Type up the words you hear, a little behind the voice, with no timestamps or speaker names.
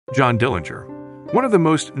John Dillinger, one of the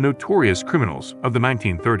most notorious criminals of the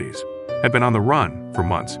 1930s, had been on the run for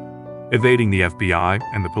months, evading the FBI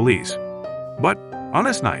and the police. But on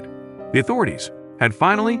this night, the authorities had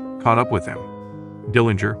finally caught up with him.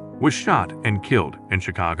 Dillinger was shot and killed in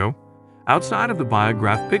Chicago, outside of the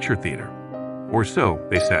Biograph Picture Theater, or so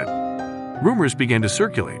they said. Rumors began to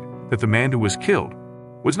circulate that the man who was killed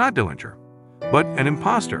was not Dillinger, but an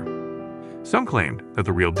imposter. Some claimed that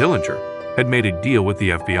the real Dillinger had made a deal with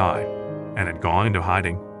the FBI and had gone into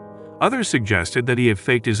hiding. Others suggested that he had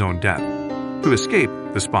faked his own death to escape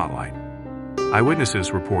the spotlight.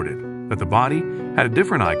 Eyewitnesses reported that the body had a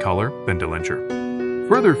different eye color than Dillinger,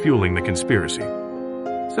 further fueling the conspiracy.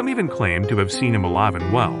 Some even claimed to have seen him alive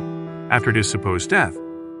and well after his supposed death.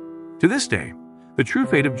 To this day, the true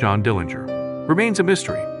fate of John Dillinger remains a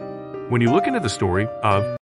mystery. When you look into the story of